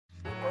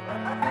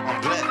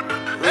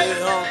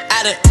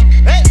I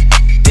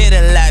done did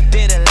a lot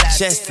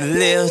just to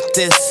live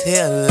this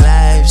here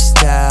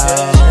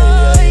lifestyle.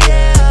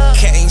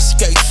 Came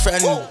straight from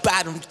the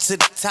bottom to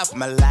the top of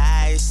my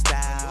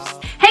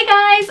lifestyle. Hey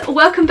guys,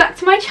 welcome back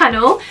to my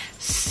channel.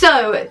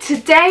 So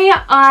today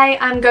I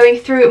am going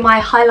through my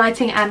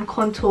highlighting and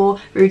contour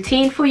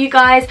routine for you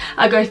guys.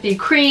 I go through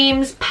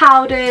creams,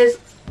 powders,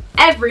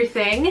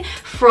 everything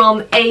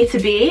from A to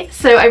B.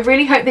 So I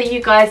really hope that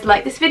you guys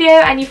like this video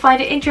and you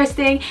find it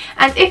interesting,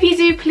 and if you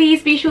do,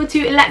 please be sure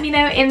to let me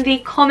know in the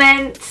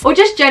comments, or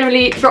just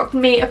generally drop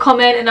me a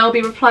comment and I'll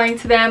be replying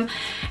to them.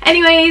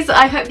 Anyways,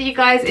 I hope that you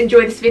guys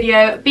enjoy this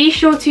video. Be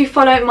sure to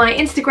follow my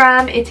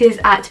Instagram. It is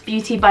at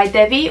Beauty by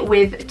Devi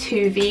with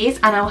 2 V's,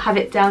 and I'll have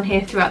it down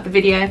here throughout the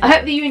video. I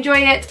hope that you enjoy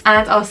it,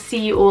 and I'll see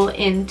you all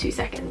in 2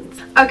 seconds.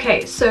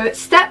 Okay, so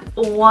step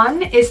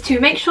 1 is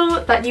to make sure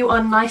that you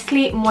are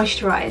nicely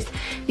moisturized.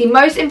 The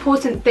most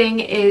important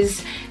thing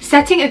is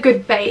setting a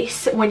good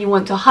base when you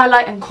want to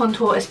highlight and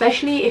contour,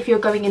 especially if you're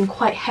going in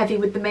quite heavy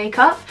with the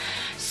makeup.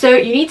 So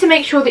you need to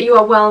make sure that you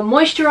are well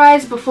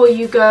moisturized before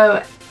you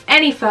go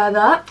any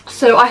further.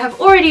 So I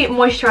have already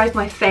moisturized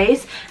my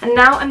face, and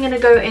now I'm going to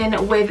go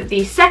in with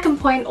the second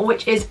point,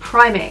 which is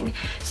priming.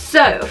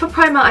 So for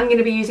primer, I'm going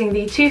to be using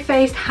the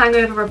TooFaced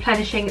Hangover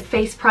Replenishing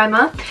Face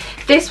Primer.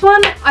 This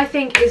one I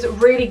think is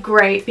really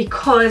great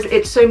because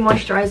it's so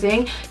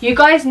moisturizing. You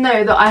guys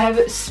know that I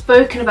have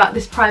spoken about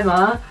this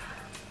primer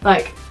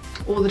like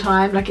all the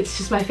time, like it's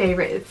just my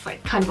favorite. It's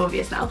like kind of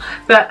obvious now,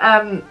 but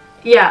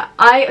yeah,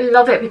 I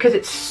love it because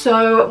it's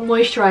so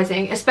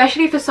moisturizing,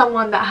 especially for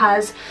someone that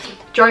has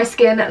dry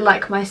skin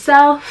like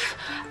myself.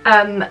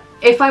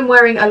 If I'm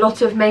wearing a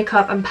lot of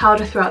makeup and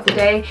powder throughout the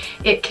day,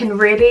 it can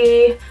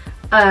really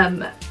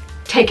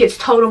take its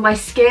toll on my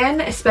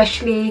skin,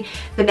 especially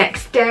the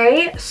next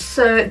day.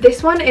 So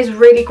this one is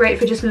really great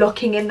for just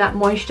locking in that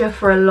moisture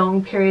for a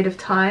long period of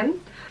time.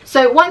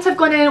 So once I've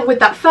gone in with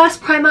that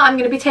first primer, I'm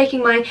going to be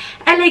taking my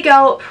LA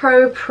Girl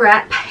Pro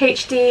Prep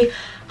HD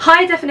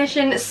High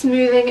Definition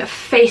Smoothing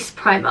Face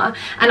Primer,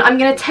 and I'm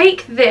going to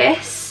take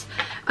this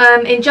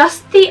in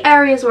just the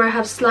areas where I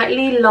have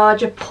slightly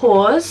larger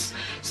pores.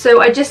 So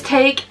I just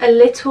take a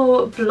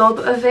little blob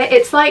of it.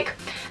 It's like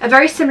a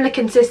very similar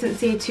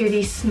consistency to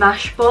the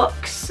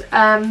Smashbox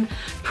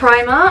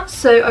primer,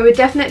 so I would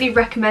definitely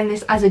recommend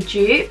this as a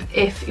dupe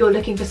if you're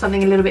looking for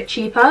something a little bit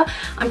cheaper.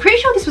 I'm pretty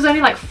sure this was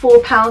only like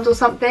 £4 or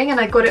something, and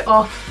I got it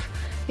off,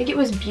 I think it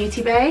was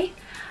Beauty Bay.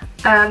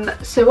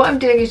 So what I'm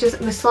doing is just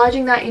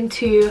massaging that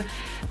into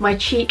my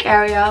cheek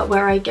area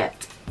where I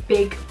get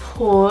big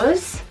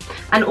pores,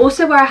 and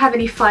also where I have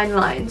any fine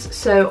lines,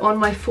 so on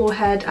my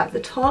forehead at the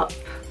top,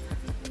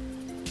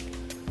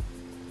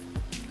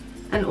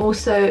 and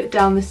also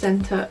down the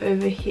center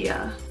over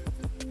here.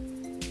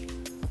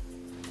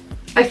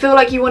 I feel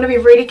like you want to be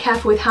really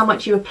careful with how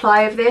much you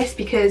apply of this,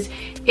 because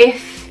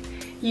if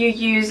you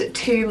use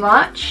too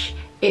much,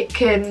 it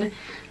can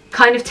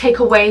kind of take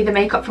away the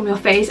makeup from your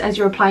face as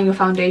you're applying your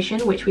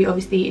foundation, which we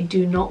obviously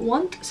do not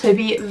want. So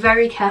be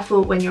very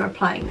careful when you're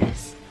applying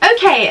this.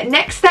 Okay,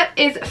 next step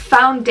is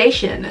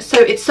foundation. So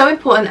it's so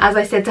important, as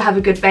I said, to have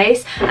a good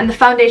base, and the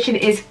foundation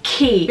is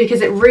key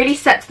because it really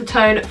sets the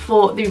tone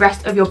for the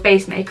rest of your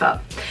base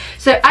makeup.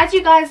 So as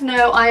you guys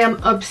know, I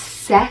am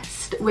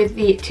obsessed with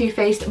the Too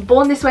Faced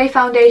Born This Way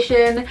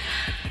foundation.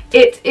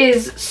 It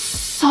is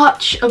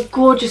such a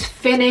gorgeous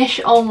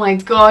finish. Oh my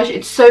gosh,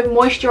 it's so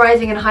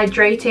moisturizing and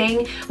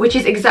hydrating, which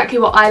is exactly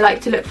what I like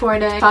to look for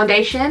in a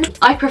foundation.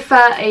 I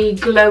prefer a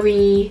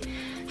glowy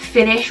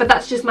finish, but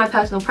that's just my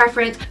personal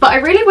preference. But I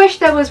really wish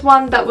there was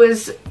one that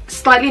was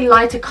slightly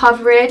lighter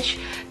coverage,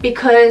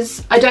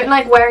 because I don't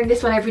like wearing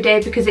this one every day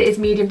because it is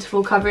medium to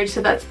full coverage,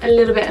 so that's a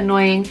little bit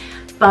annoying,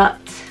 but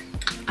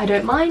I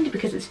don't mind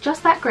because it's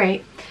just that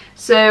great.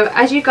 So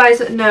as you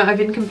guys know, I've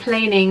been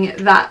complaining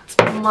that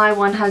my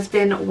one has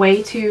been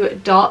way too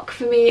dark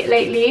for me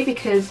lately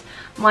because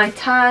my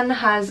tan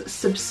has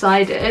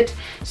subsided.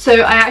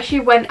 So I actually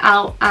went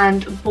out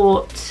and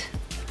bought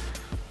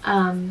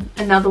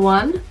another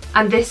one,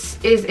 and this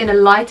is in a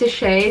lighter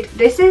shade.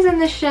 This is in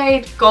the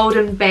shade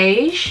Golden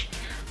Beige,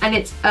 and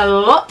it's a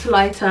lot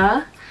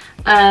lighter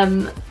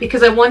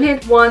because I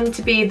wanted one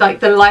to be like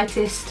the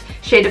lightest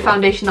shade of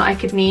foundation that I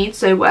could need,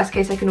 so worst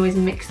case I can always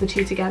mix the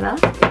two together.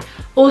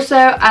 Also,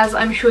 as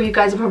I'm sure you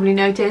guys have probably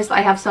noticed,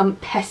 I have some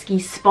pesky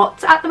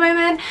spots at the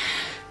moment,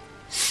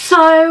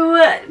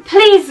 so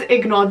please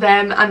ignore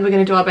them, and we're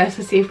going to do our best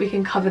to see if we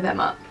can cover them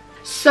up.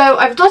 So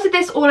I've dotted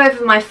this all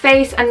over my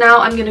face, and now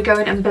I'm going to go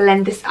in and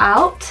blend this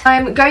out.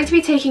 I'm going to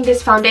be taking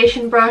this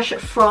foundation brush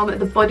from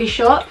the Body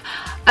Shop.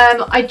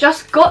 I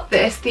just got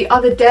this the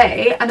other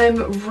day, and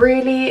I'm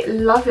really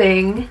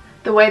loving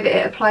the way that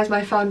it applies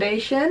my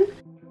foundation.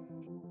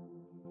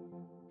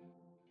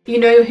 You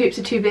know your hoops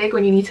are too big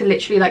when you need to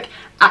literally like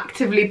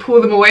actively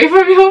pull them away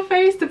from your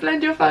face to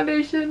blend your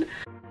foundation.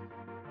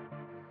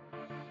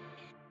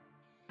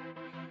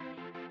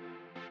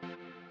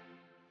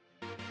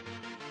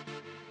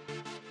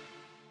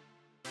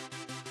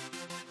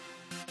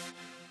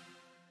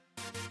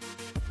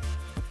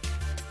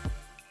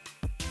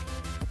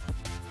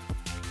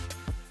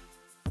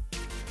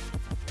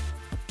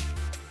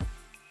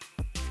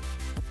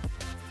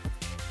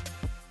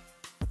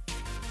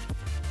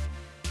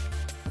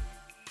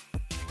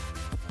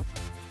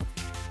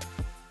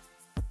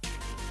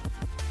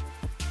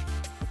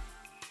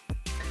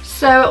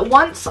 So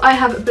once I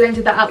have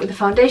blended that out with the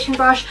foundation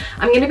brush,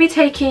 I'm going to be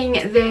taking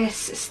this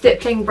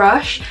stippling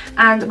brush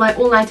and my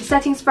all-nighter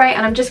setting spray,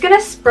 and I'm just going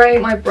to spray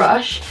my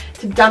brush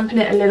to dampen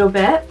it a little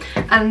bit,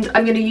 and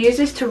I'm going to use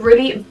this to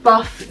really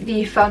buff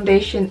the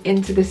foundation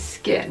into the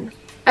skin.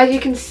 As you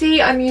can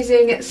see, I'm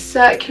using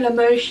circular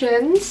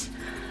motions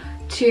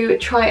to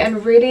try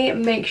and really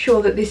make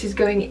sure that this is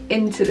going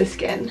into the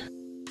skin.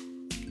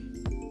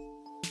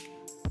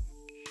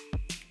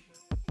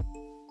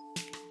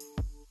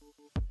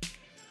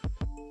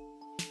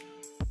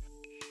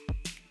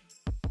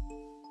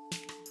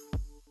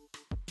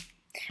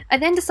 I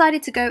then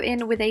decided to go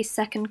in with a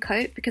second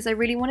coat because I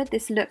really wanted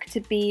this look to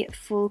be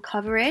full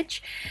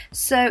coverage.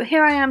 So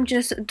here I am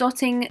just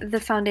dotting the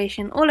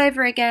foundation all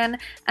over again,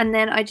 and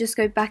then I just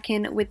go back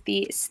in with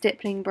the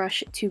stippling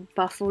brush to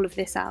buff all of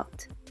this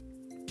out.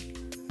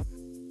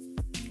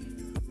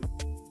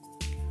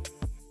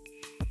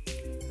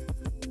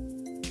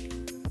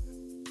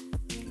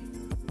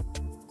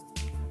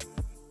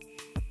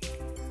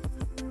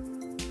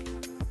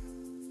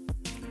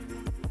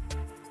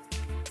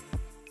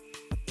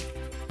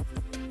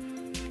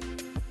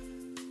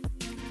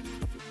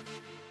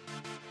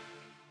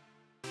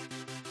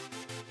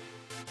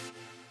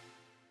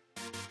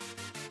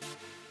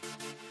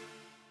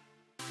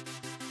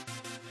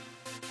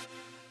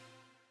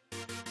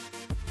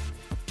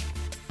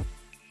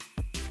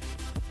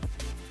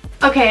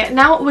 Okay,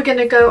 now we're going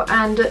to go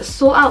and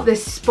sort out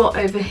this spot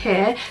over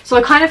here. So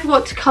I kind of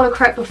forgot to colour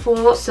correct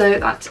before, so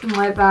that's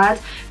my bad.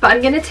 But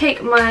I'm going to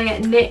take my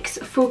NYX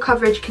Full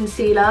Coverage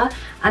Concealer,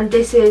 and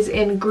this is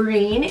in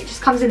green. It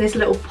just comes in this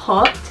little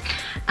pot.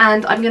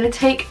 And I'm going to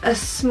take a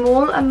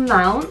small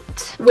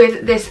amount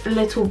with this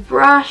little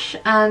brush,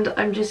 and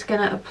I'm just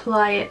going to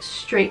apply it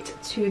straight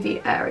to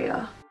the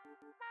area.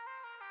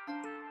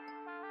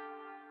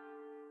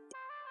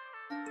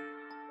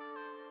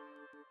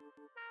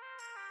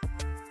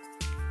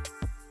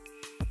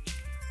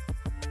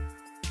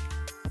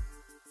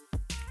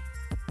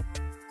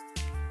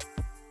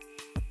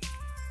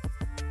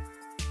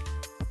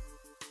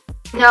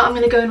 Now I'm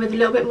going to go in with a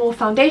little bit more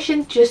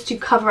foundation just to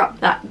cover up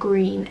that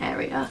green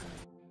area.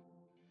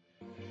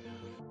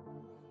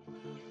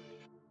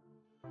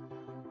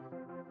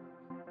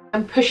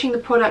 I'm pushing the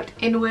product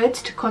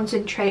inwards to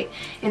concentrate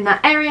in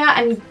that area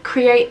and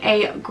create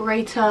a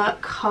greater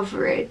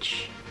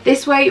coverage.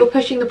 This way you're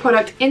pushing the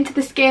product into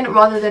the skin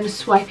rather than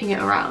swiping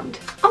it around.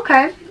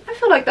 Okay, I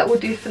feel like that will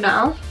do for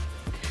now.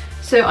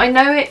 So I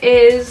know it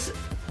is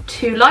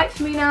too light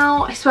for me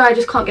now. I swear I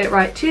just can't get it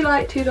right. Too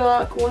light, too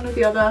dark, one or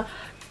the other.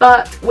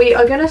 But we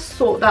are going to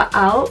sort that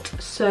out,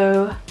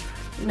 so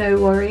no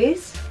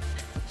worries.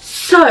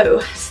 So,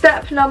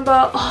 step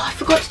number, I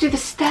forgot to do the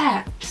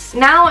steps.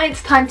 Now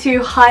it's time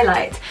to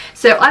highlight.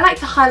 So I like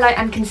to highlight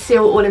and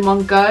conceal all in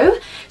one go.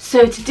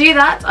 So to do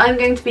that, I'm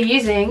going to be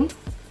using,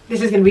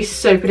 this is going to be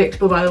so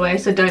predictable by the way,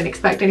 so don't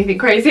expect anything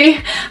crazy,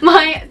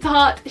 my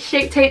Tarte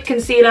Shape Tape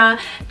Concealer.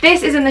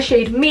 This is in the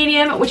shade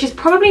Medium, which is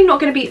probably not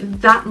going to be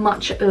that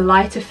much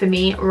lighter for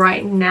me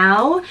right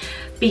now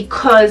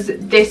because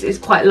this is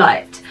quite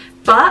light.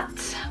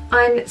 But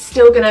I'm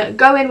still gonna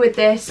go in with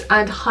this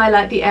and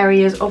highlight the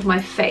areas of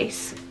my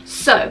face.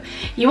 So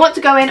you want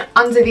to go in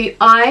under the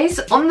eyes,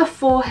 on the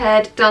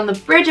forehead, down the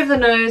bridge of the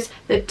nose,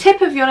 the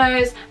tip of your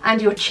nose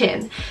and your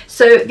chin.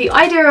 So the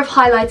idea of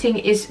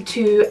highlighting is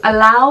to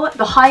allow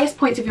the highest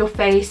points of your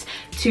face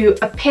to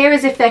appear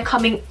as if they're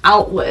coming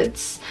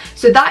outwards.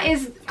 So that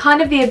is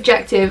kind of the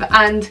objective,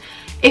 and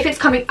if it's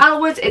coming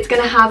outwards, it's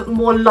going to have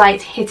more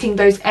light hitting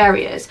those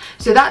areas.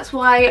 So that's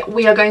why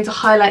we are going to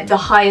highlight the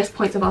highest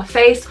points of our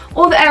face,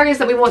 or the areas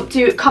that we want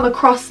to come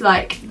across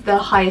like the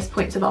highest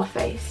points of our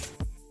face.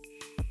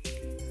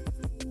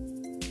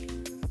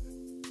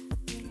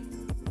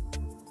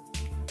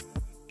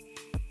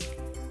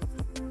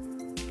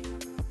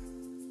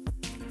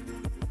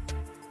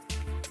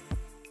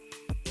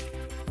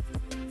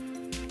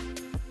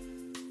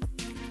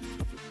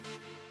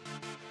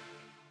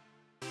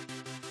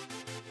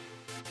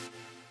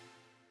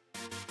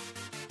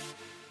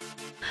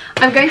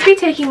 I'm going to be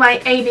taking my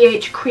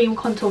ABH Cream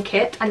Contour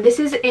Kit, and this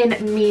is in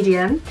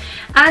medium,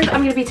 and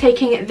I'm going to be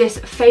taking this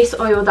face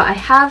oil that I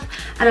have,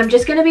 and I'm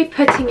just going to be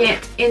putting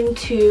it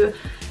into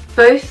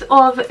both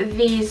of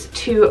these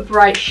two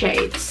bright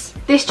shades.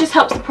 This just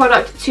helps the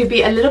product to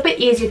be a little bit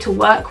easier to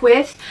work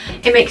with.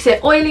 It makes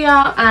it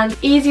oilier and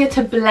easier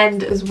to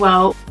blend as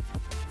well.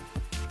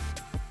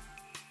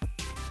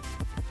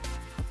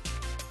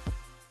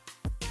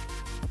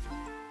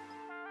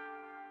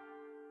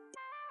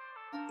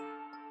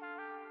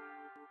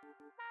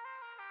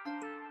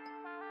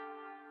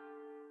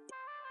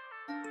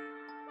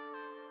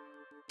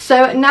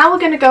 So now we're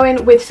going to go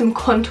in with some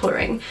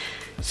contouring.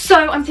 So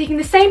I'm taking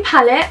the same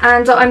palette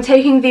and I'm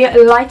taking the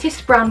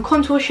lightest brown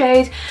contour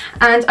shade,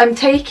 and I'm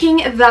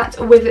taking that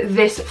with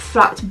this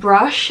flat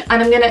brush,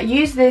 and I'm going to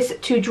use this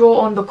to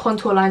draw on the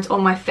contour lines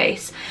on my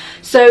face.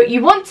 So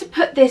you want to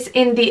put this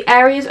in the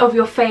areas of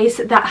your face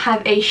that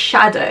have a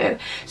shadow.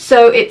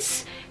 So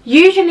it's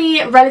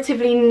usually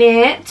relatively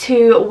near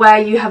to where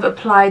you have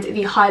applied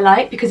the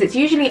highlight, because it's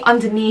usually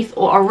underneath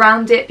or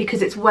around it,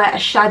 because it's where a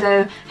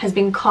shadow has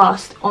been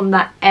cast on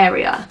that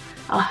area.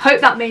 I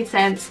hope that made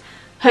sense.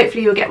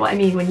 Hopefully you'll get what I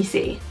mean when you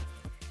see.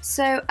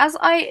 So as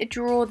I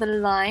draw the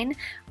line,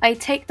 I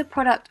take the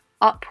product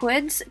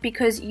upwards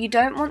because you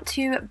don't want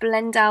to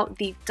blend out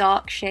the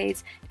dark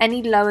shades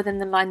any lower than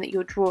the line that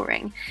you're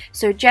drawing.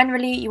 So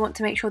generally you want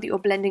to make sure that you're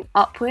blending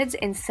upwards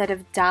instead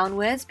of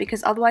downwards,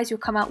 because otherwise you'll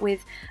come out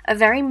with a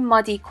very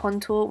muddy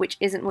contour, which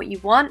isn't what you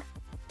want.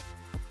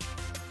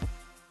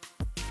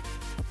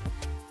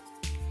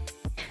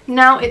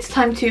 Now it's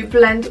time to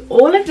blend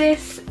all of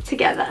this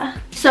together.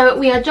 So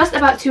we are just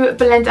about to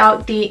blend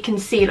out the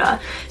concealer.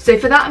 So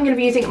for that I'm going to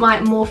be using my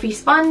Morphe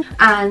sponge,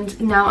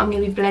 and now I'm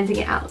going to be blending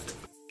it out.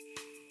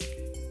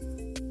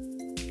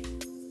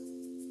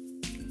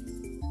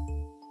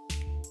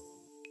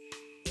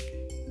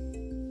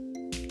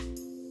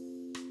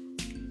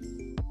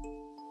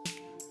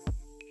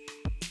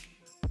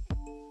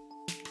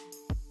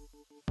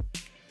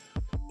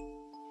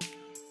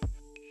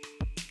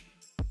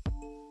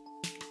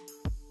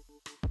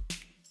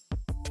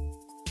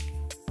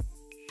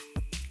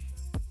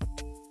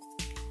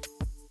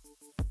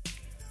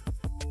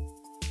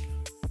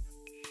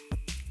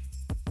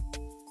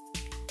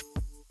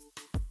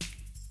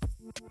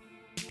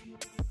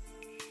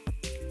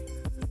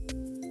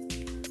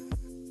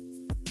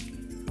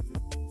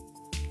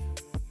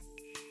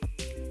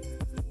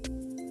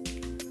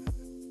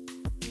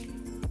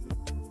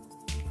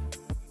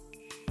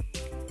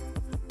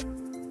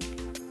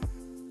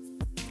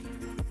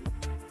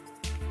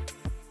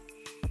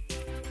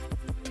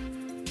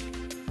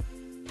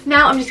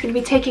 Now I'm just going to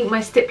be taking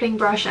my stippling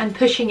brush and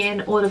pushing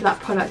in all of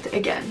that product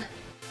again.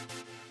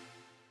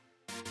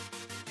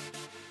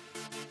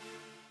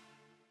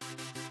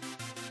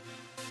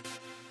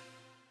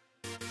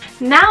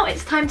 Now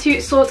it's time to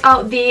sort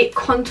out the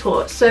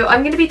contour. So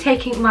I'm going to be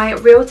taking my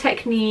Real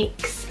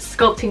Techniques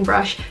sculpting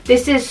brush.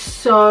 This is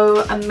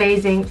so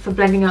amazing for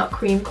blending out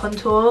cream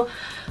contour.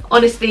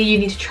 Honestly, you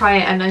need to try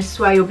it and I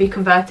swear you'll be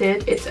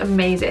converted. It's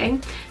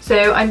amazing.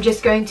 So I'm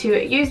just going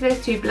to use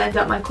this to blend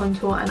out my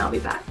contour and I'll be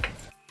back.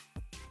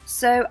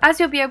 So as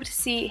you'll be able to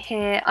see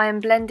here, I am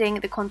blending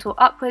the contour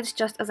upwards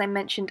just as I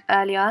mentioned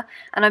earlier,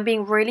 and I'm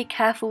being really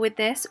careful with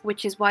this,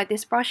 which is why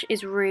this brush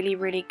is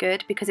really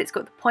good, because it's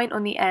got the point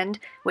on the end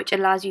which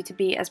allows you to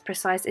be as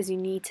precise as you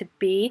need to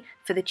be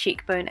for the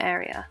cheekbone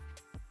area.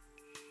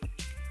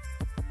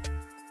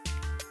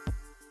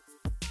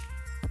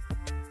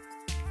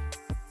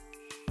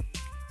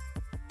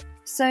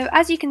 So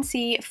as you can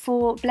see,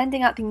 for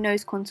blending out the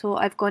nose contour,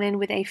 I've gone in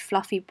with a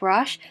fluffy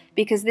brush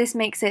because this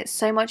makes it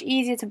so much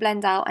easier to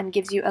blend out and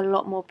gives you a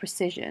lot more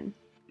precision.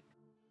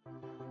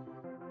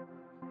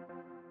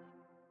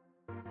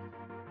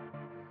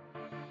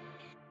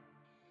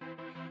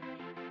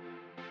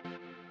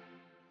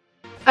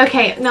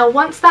 Okay, now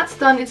once that's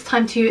done, it's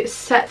time to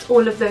set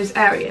all of those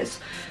areas.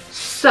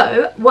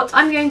 So what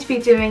I'm going to be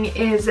doing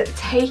is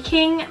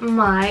taking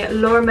my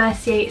Laura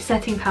Mercier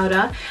setting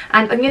powder,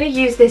 and I'm going to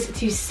use this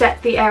to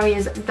set the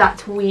areas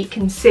that we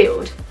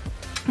concealed.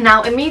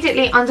 Now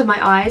immediately under my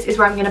eyes is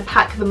where I'm going to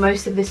pack the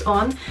most of this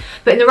on,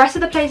 but in the rest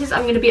of the places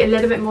I'm going to be a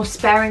little bit more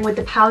sparing with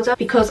the powder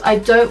because I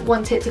don't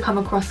want it to come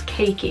across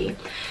cakey.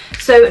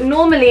 So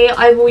normally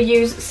I will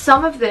use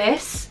some of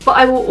this, but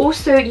I will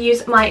also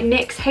use my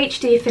NYX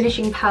HD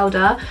finishing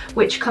powder,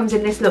 which comes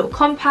in this little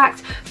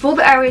compact, for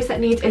the areas that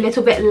need a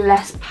little bit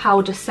less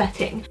powder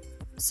setting.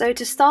 So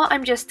to start,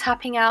 I'm just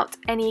tapping out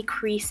any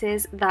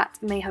creases that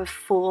may have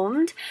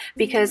formed,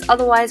 because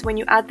otherwise when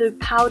you add the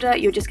powder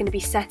you're just going to be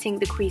setting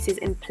the creases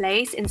in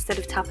place instead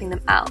of tapping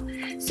them out.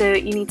 So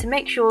you need to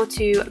make sure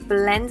to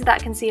blend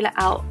that concealer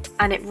out,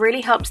 and it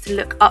really helps to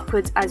look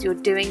upwards as you're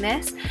doing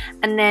this,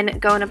 and then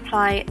go and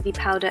apply the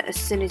powder as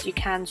soon as you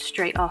can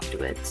straight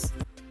afterwards.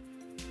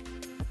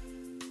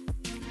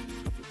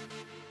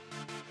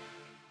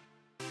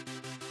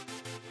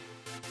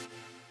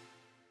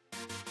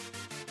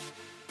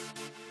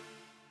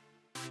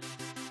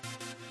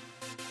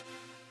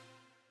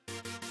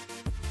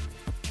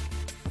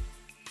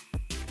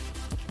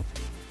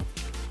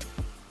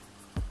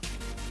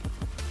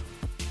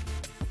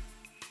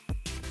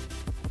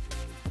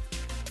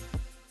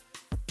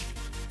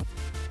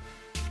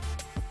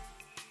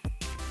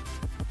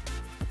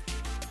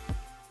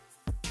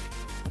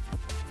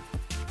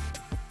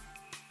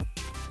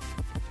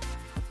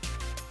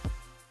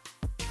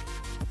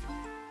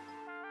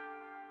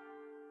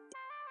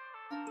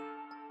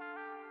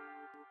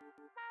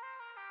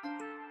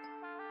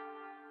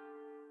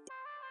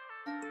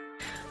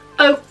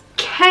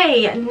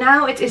 Okay,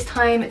 now it is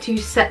time to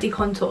set the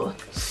contour.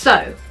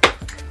 So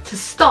to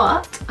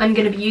start, I'm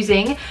going to be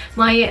using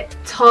my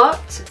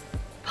Tarte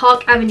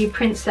Park Avenue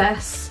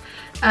Princess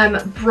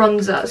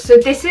bronzer. So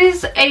this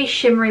is a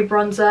shimmery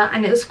bronzer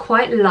and it's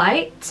quite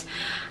light.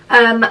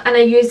 And I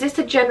use this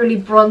to generally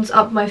bronze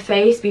up my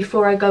face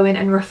before I go in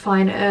and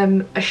refine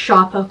a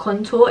sharper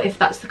contour, if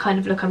that's the kind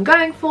of look I'm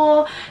going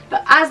for.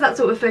 But as that's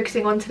what we're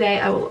focusing on today,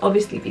 I will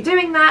obviously be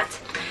doing that.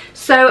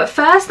 So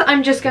first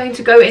I'm just going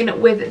to go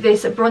in with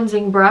this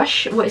bronzing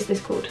brush. What is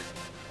this called?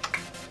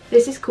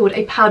 This is called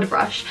a powder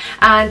brush,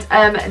 and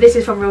this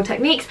is from Real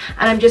Techniques,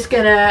 and I'm just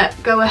gonna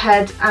go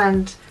ahead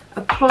and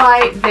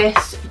apply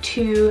this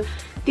to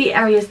the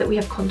areas that we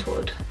have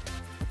contoured.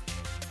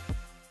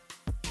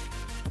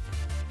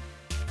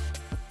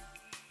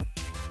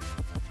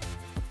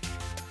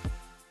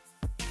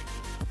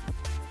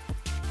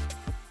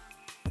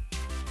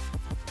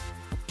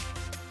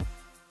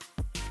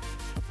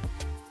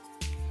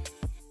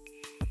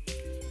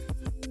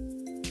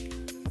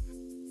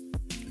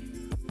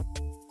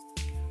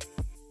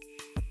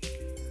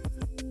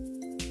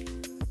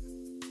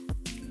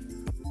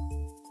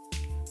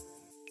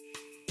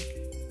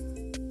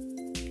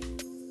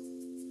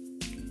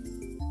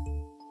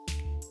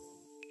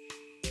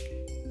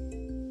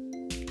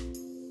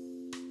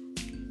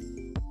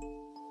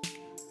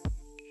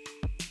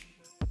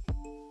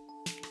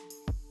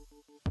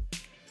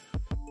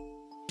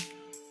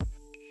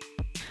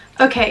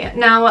 Okay,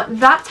 now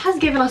that has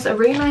given us a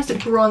really nice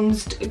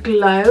bronzed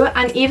glow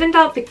and evened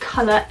out the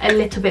colour a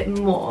little bit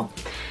more.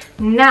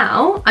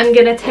 Now I'm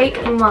going to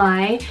take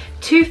my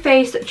Too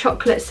Faced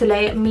Chocolate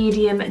Soleil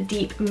Medium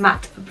Deep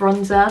Matte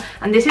Bronzer,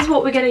 and this is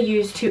what we're going to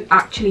use to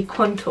actually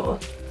contour.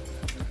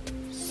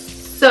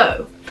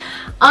 So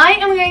I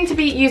am going to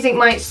be using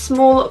my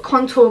small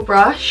contour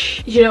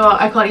brush. You know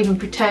what, I can't even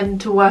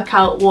pretend to work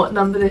out what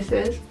number this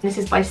is. This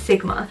is by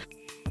Sigma.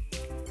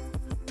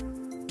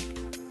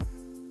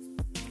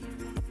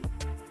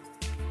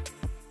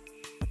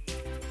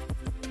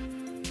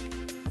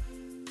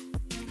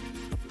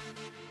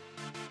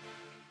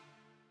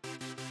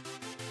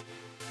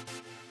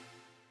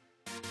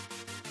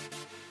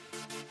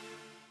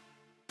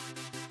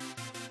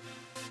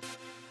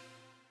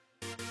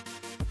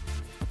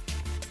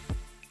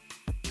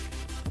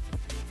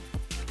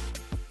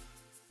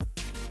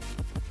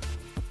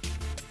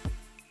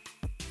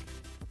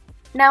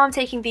 Now I'm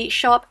taking the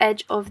sharp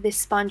edge of this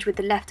sponge with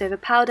the leftover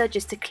powder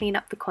just to clean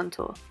up the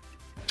contour.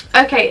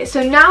 Okay,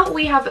 so now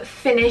we have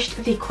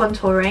finished the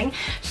contouring,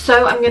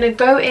 so I'm going to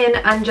go in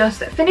and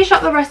just finish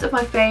up the rest of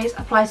my face,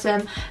 apply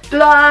some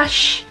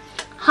blush,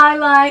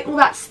 highlight, all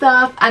that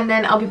stuff, and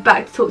then I'll be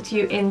back to talk to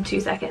you in 2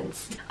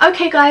 seconds.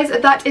 Okay guys,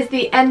 that is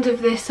the end of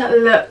this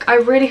look. I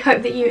really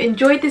hope that you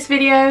enjoyed this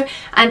video,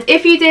 and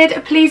if you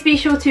did, please be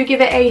sure to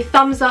give it a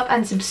thumbs up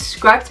and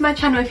subscribe to my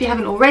channel if you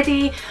haven't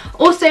already.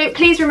 Also,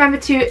 please remember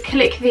to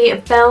click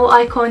the bell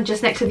icon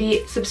just next to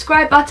the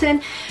subscribe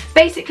button.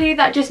 Basically,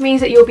 that just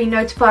means that you'll be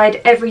notified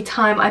every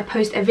time I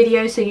post a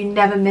video, so you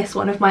never miss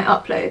one of my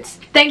uploads.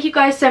 Thank you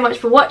guys so much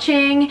for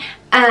watching,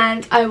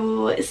 and I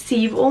will see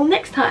you all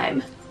next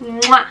time.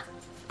 Mwah.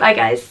 Bye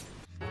guys.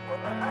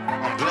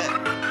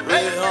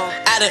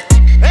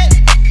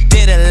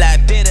 Did a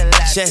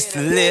lot just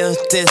to live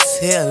this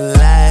here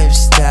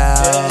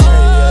lifestyle.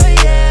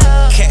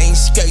 Came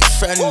straight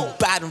from the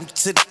bottom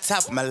to the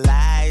top of my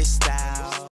lifestyle.